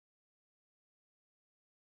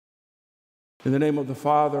In the name of the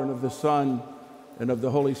Father, and of the Son, and of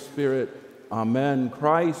the Holy Spirit, amen.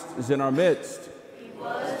 Christ is in our midst. He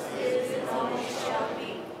was, is, and always shall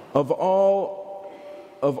be. Of all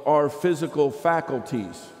of our physical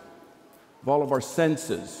faculties, of all of our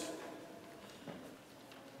senses,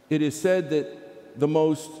 it is said that the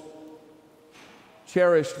most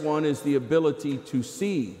cherished one is the ability to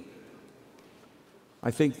see.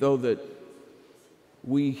 I think, though, that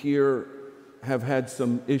we here have had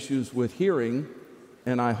some issues with hearing,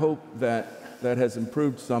 and I hope that that has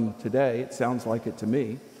improved some today. It sounds like it to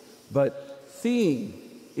me. But seeing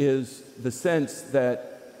is the sense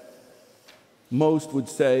that most would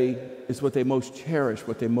say is what they most cherish,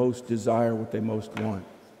 what they most desire, what they most want.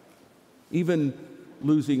 Even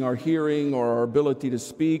losing our hearing or our ability to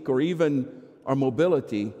speak or even our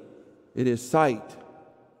mobility, it is sight.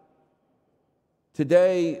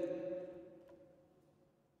 Today,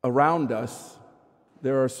 around us,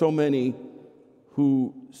 there are so many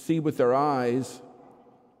who see with their eyes,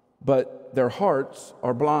 but their hearts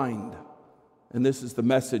are blind. And this is the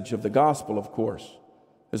message of the gospel, of course.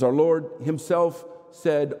 As our Lord himself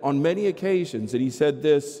said on many occasions, and he said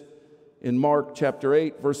this in Mark chapter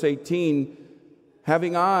 8, verse 18,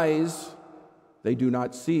 having eyes, they do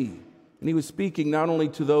not see. And he was speaking not only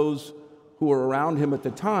to those who were around him at the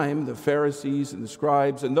time, the Pharisees and the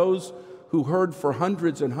scribes, and those who heard for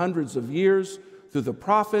hundreds and hundreds of years through the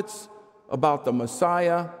prophets about the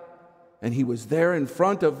Messiah, and he was there in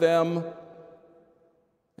front of them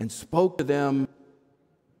and spoke to them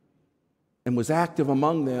and was active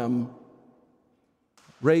among them,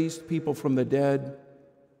 raised people from the dead,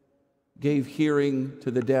 gave hearing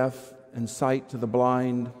to the deaf and sight to the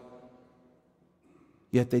blind,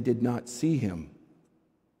 yet they did not see him.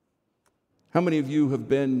 How many of you have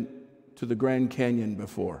been to the Grand Canyon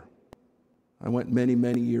before? I went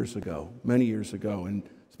many years ago, and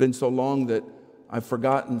it's been so long that I've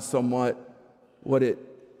forgotten somewhat what it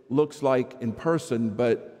looks like in person,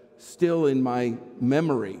 but still in my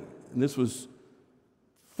memory. And this was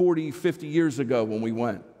 40, 50 years ago when we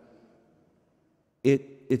went.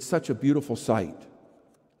 It's such a beautiful sight.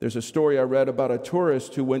 There's a story I read about a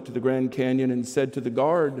tourist who went to the Grand Canyon and said to the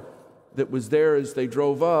guard that was there as they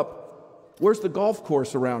drove up, "Where's the golf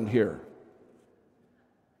course around here?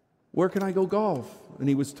 Where can I go golf?" And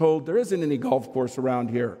he was told, "There isn't any golf course around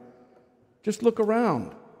here. Just look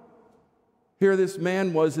around." Here this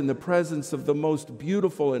man was in the presence of the most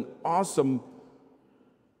beautiful and awesome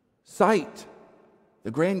sight,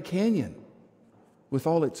 the Grand Canyon, with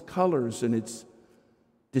all its colors and its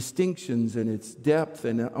distinctions and its depth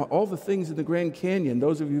and all the things in the Grand Canyon.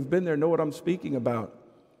 Those of you who've been there know what I'm speaking about.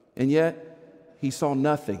 And yet, he saw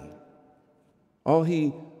nothing. All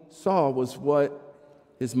he saw was what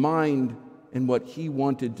his mind and what he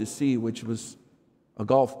wanted to see, which was a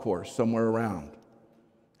golf course somewhere around.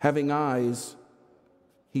 Having eyes,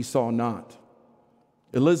 he saw not.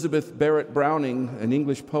 Elizabeth Barrett Browning, an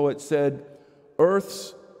English poet, said,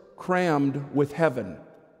 "Earth's crammed with heaven,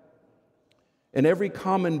 and every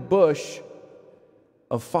common bush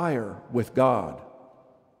of fire with God.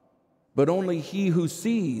 But only he who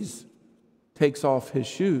sees takes off his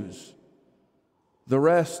shoes. The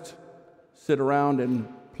rest sit around and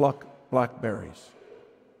pluck blackberries.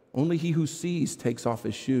 Only he who sees takes off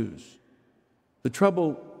his shoes." The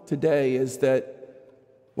trouble today is that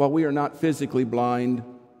while we are not physically blind,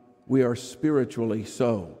 we are spiritually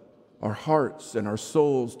so. Our hearts and our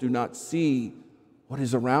souls do not see what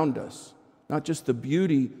is around us, not just the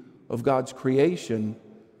beauty of God's creation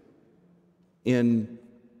in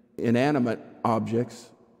inanimate objects,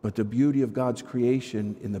 but the beauty of God's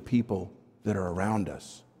creation in the people that are around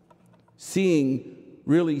us. Seeing,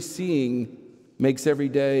 really seeing, makes every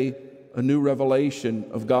day a new revelation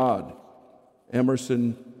of God.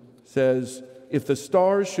 Emerson says, "If the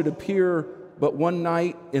stars should appear but one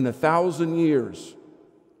night in 1,000 years,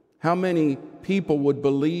 how many people would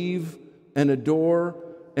believe and adore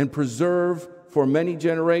and preserve for many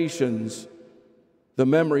generations the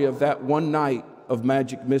memory of that one night of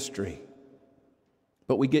magic mystery?"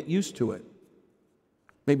 But we get used to it.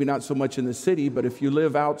 Maybe not so much in the city, but if you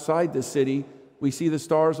live outside the city, we see the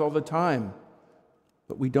stars all the time.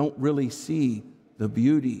 But we don't really see the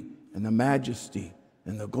beauty and the majesty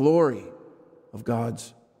and the glory of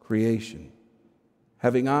God's creation.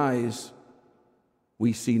 Having eyes,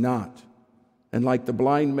 we see not. And like the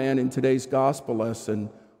blind man in today's gospel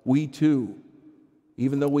lesson, we too,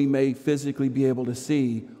 even though we may physically be able to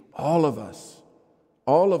see, all of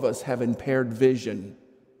us have impaired vision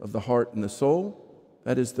of the heart and the soul.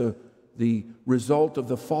 That is the result of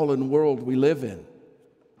the fallen world we live in.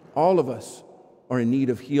 All of us are in need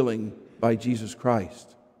of healing by Jesus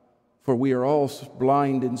Christ. For we are all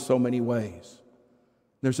blind in so many ways.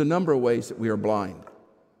 There's a number of ways that we are blind.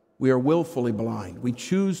 We are willfully blind. We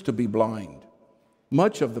choose to be blind.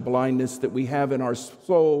 Much of the blindness that we have in our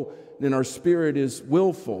soul and in our spirit is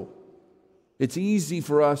willful. It's easy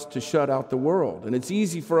for us to shut out the world, and it's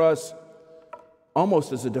easy for us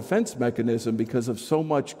almost as a defense mechanism because of so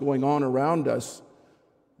much going on around us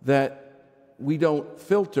that we don't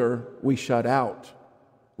filter, we shut out.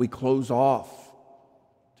 We close off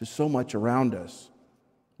to so much around us.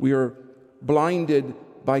 We are blinded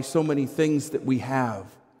by so many things that we have,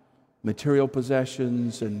 material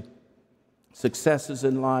possessions and successes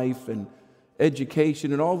in life and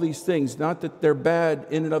education and all these things. Not that they're bad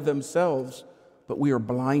in and of themselves, but we are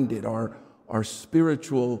blinded. Our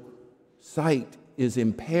spiritual sight is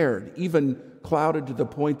impaired, even clouded to the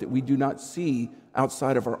point that we do not see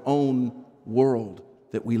outside of our own world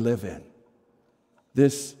that we live in.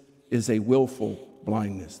 This is a willful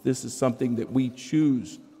blindness. This is something that we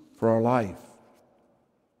choose for our life.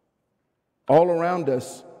 All around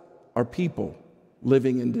us are people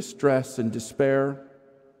living in distress and despair.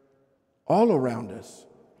 All around us,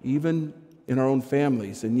 even in our own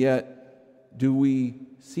families. And yet, do we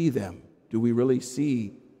see them? Do we really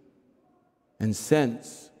see and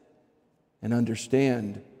sense and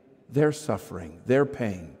understand their suffering, their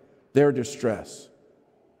pain, their distress?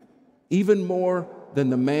 Even more than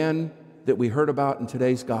the man that we heard about in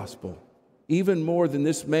today's gospel. Even more than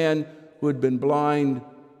this man who had been blind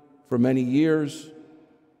for many years.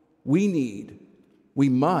 We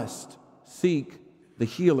must seek the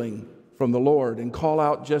healing from the Lord and call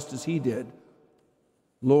out just as he did,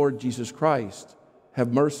 Lord Jesus Christ,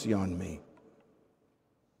 have mercy on me.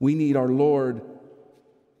 We need our Lord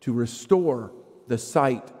to restore the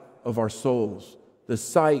sight of our souls, the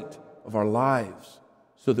sight of our lives,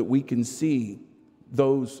 so that we can see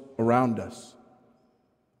those around us.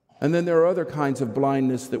 And then there are other kinds of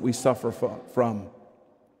blindness that we suffer from.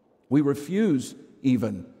 We refuse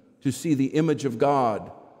even to see the image of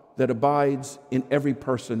God that abides in every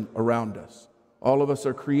person around us. All of us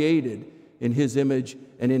are created in his image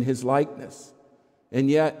and in his likeness. And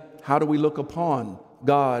yet, how do we look upon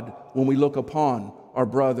God when we look upon our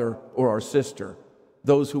brother or our sister?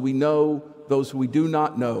 Those who we know, those who we do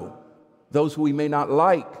not know, those who we may not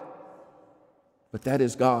like. But that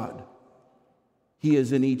is God. He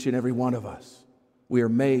is in each and every one of us. We are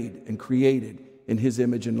made and created in his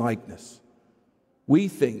image and likeness. We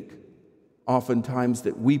think oftentimes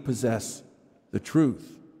that we possess the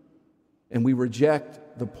truth, and we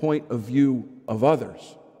reject the point of view of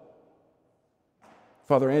others.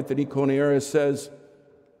 Father Anthony Coniera says,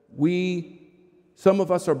 some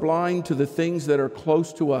of us are blind to the things that are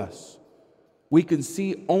close to us. We can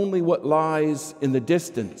see only what lies in the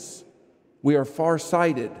distance. We are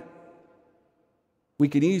far-sighted. We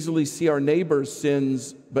can easily see our neighbor's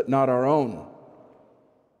sins, but not our own.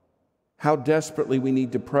 How desperately we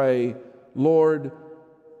need to pray, Lord,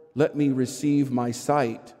 let me receive my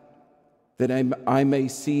sight, that I may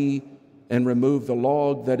see and remove the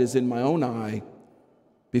log that is in my own eye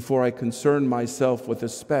before I concern myself with a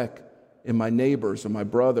speck in my neighbor's or my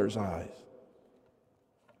brother's eyes.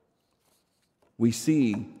 We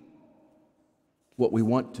see what we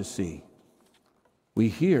want to see. We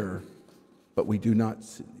hear, but we do not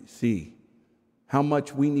see. How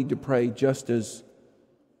much we need to pray, just as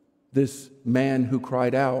this man who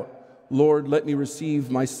cried out, Lord, let me receive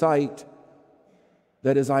my sight,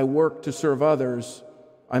 that as I work to serve others,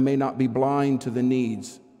 I may not be blind to the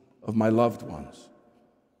needs of my loved ones.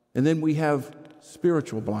 And then we have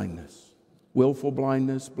spiritual blindness, willful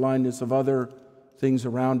blindness, blindness of other things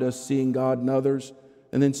around us, seeing God in others,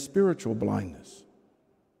 and then spiritual blindness,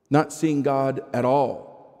 not seeing God at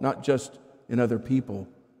all, not just in other people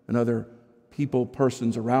and other people,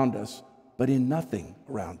 persons around us, but in nothing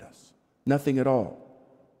around us, nothing at all.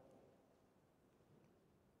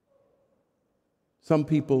 Some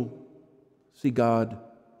people see God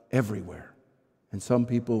everywhere, and some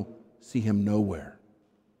people see him nowhere.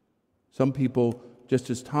 Some people, just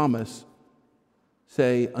as Thomas,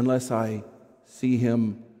 say, unless I see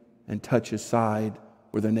him and touch his side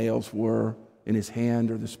where the nails were in his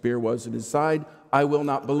hand or the spear was in his side, I will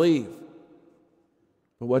not believe.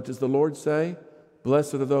 But what does the Lord say?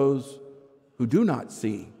 Blessed are those who do not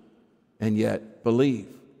see and yet believe.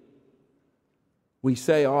 We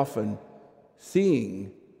say often,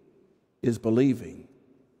 seeing is believing.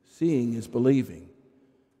 Seeing is believing.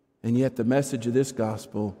 And yet the message of this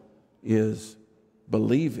gospel is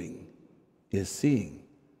believing is seeing.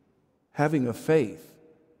 Having a faith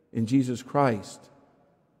in Jesus Christ.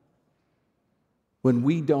 When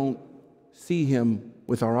we don't see him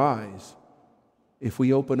with our eyes, If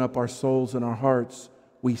we open up our souls and our hearts,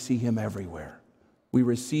 we see him everywhere. We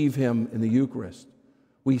receive him in the Eucharist.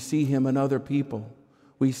 We see him in other people.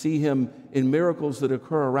 We see him in miracles that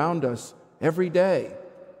occur around us every day.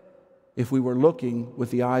 If we were looking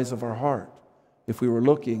with the eyes of our heart, if we were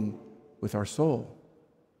looking with our soul,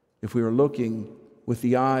 if we were looking with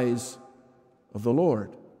the eyes of the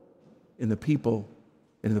Lord in the people,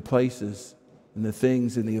 in the places, in the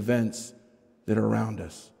things, in the events that are around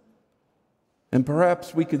us. And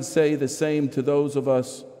perhaps we could say the same to those of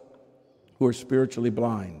us who are spiritually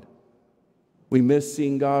blind. We miss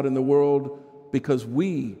seeing God in the world because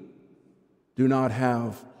we do not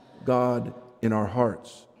have God in our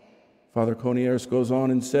hearts. Father Coniers goes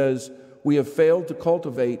on and says, we have failed to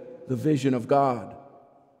cultivate the vision of God.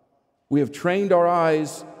 We have trained our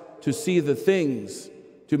eyes to see the things,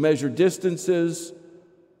 to measure distances,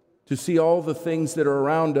 to see all the things that are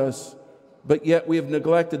around us, but yet we have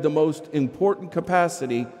neglected the most important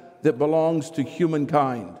capacity that belongs to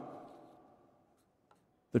humankind,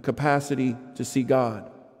 the capacity to see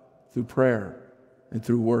God through prayer and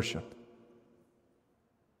through worship.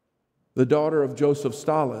 The daughter of Joseph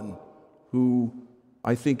Stalin, who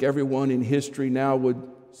I think everyone in history now would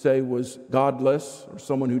say was godless, or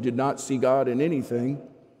someone who did not see God in anything,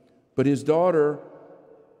 but his daughter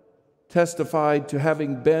testified to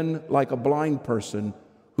having been like a blind person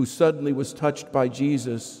who suddenly was touched by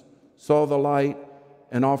Jesus, saw the light,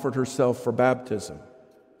 and offered herself for baptism.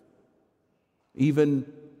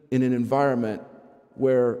 Even in an environment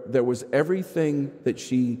where there was everything that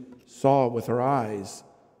she saw with her eyes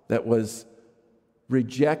that was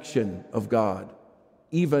rejection of God,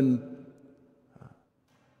 even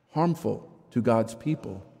harmful to God's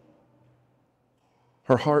people.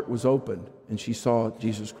 Her heart was opened, and she saw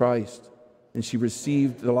Jesus Christ, and she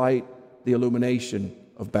received the light, the illumination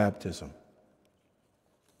of baptism.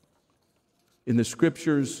 In the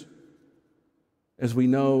Scriptures, as we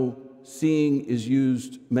know, seeing is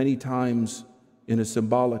used many times in a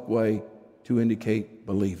symbolic way to indicate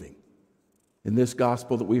believing. In this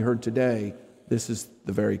gospel that we heard today, this is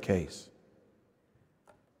the very case.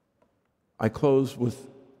 I close with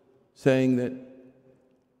saying that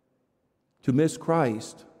to miss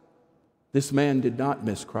Christ, this man did not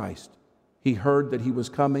miss Christ. He heard that he was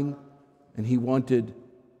coming, and he wanted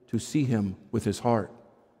to see him with his heart.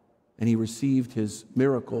 And he received his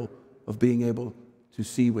miracle of being able to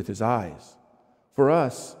see with his eyes. For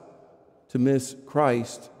us, to miss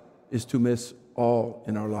Christ is to miss all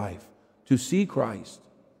in our life. To see Christ,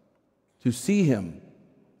 to see him,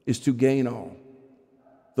 is to gain all.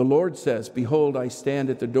 The Lord says, behold, I stand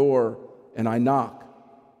at the door and I knock.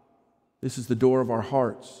 This is the door of our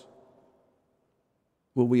hearts.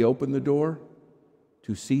 Will we open the door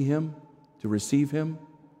to see him, to receive him?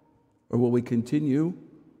 Or will we continue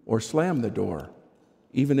or slam the door,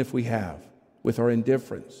 even if we have, with our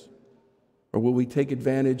indifference? Or will we take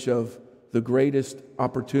advantage of the greatest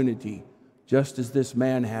opportunity, just as this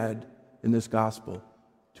man had in this gospel,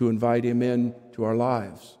 to invite him in to our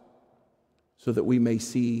lives so that we may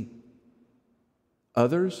see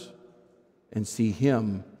others and see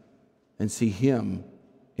him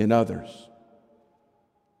in others?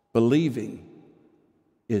 Believing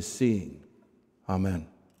is seeing. Amen.